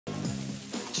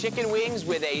chicken wings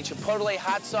with a Chipotle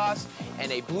hot sauce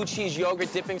and a blue cheese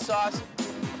yogurt dipping sauce.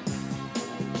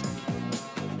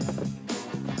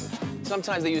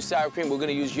 Sometimes they use sour cream. We're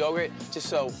gonna use yogurt just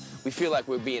so we feel like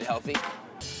we're being healthy.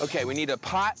 Okay, we need a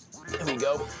pot. There we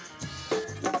go.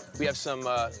 We have some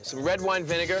red wine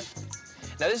vinegar.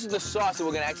 Now this is the sauce that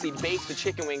we're gonna actually bake the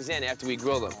chicken wings in after we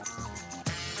grill them.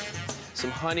 Some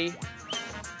honey.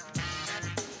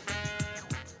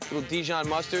 A little Dijon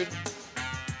mustard.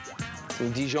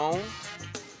 Some Dijon.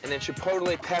 And then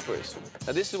Chipotle peppers.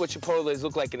 Now this is what Chipotles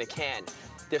look like in a can.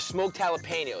 They're smoked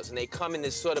jalapenos, and they come in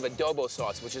this sort of adobo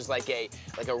sauce, which is like a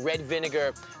red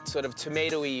vinegar, sort of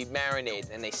tomatoey marinade,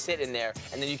 and they sit in there,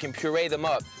 and then you can puree them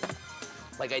up,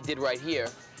 like I did right here,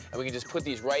 and we can just put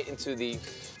these right into the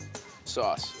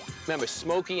sauce. Remember,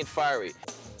 smoky and fiery.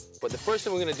 But the first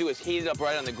thing we're gonna do is heat it up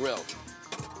right on the grill.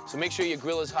 So make sure your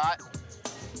grill is hot.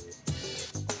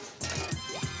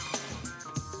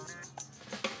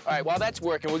 All right, while that's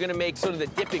working, we're gonna make sort of the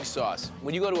dipping sauce.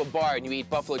 When you go to a bar and you eat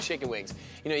buffalo chicken wings,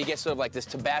 you know, you get sort of like this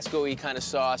Tabasco-y kind of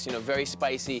sauce, you know, very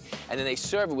spicy, and then they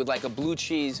serve it with like a blue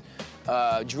cheese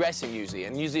dressing usually,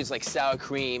 and usually it's like sour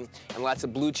cream and lots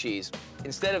of blue cheese.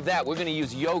 Instead of that, we're gonna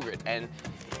use yogurt, and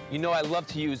you know I love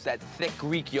to use that thick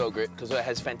Greek yogurt because it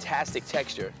has fantastic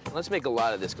texture. Let's make a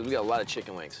lot of this because we got a lot of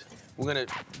chicken wings. We're gonna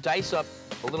dice up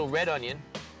a little red onion.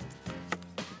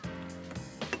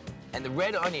 And the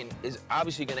red onion is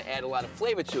obviously gonna add a lot of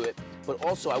flavor to it, but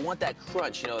also I want that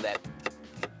crunch, you know, that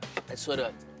sort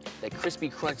of, that crispy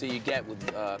crunch that you get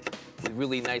with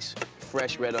really nice,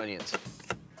 fresh red onions.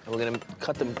 And we're gonna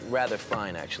cut them rather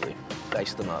fine, actually.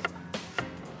 Dice them up.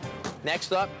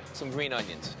 Next up, some green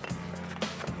onions.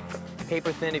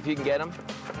 Paper thin if you can get them.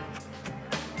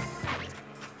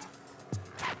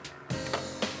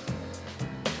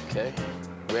 Okay,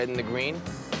 red and the green.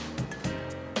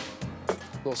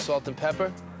 A little salt and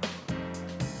pepper.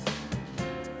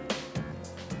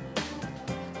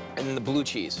 And then the blue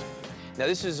cheese. Now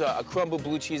this is a crumbled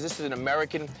blue cheese. This is an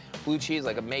American blue cheese,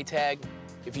 like a Maytag.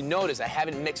 If you notice, I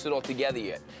haven't mixed it all together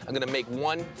yet. I'm gonna make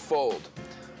one fold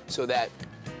so that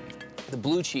the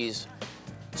blue cheese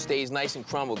stays nice and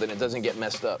crumbled and it doesn't get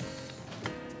messed up.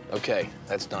 Okay,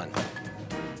 that's done.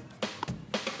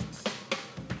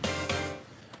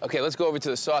 Okay, let's go over to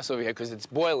the sauce over here because it's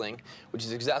boiling, which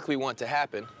is exactly what we want to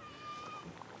happen.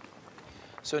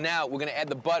 So now we're gonna add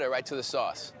the butter right to the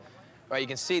sauce. All right, you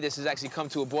can see this has actually come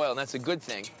to a boil, and that's a good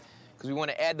thing because we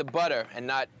want to add the butter and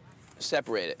not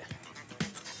separate it.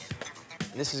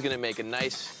 And this is gonna make a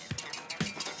nice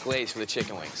glaze for the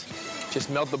chicken wings. Just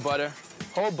melt the butter,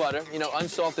 whole butter, you know,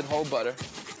 unsalted whole butter.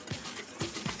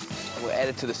 And we'll add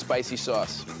it to the spicy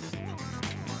sauce.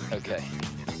 Okay.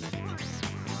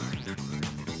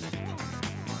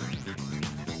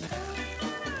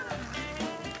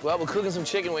 Well, we're cooking some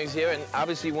chicken wings here, and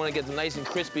obviously you want to get them nice and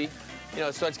crispy. You know,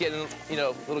 it starts getting, you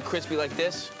know, a little crispy like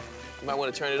this. You might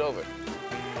want to turn it over.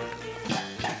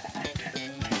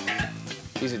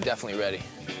 These are definitely ready.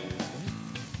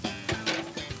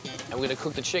 And we're gonna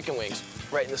cook the chicken wings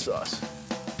right in the sauce.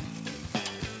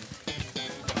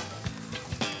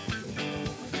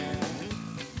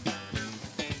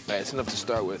 All right, it's enough to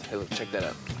start with. Hey, look, check that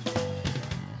out.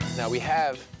 Now we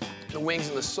have the wings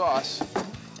in the sauce,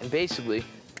 and basically,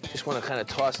 just want to kind of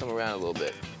toss them around a little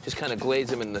bit. Just kind of glaze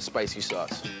them in the spicy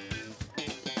sauce.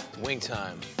 Wing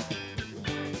time.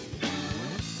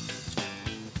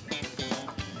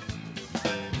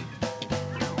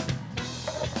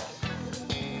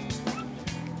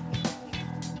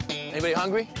 Anybody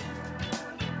hungry?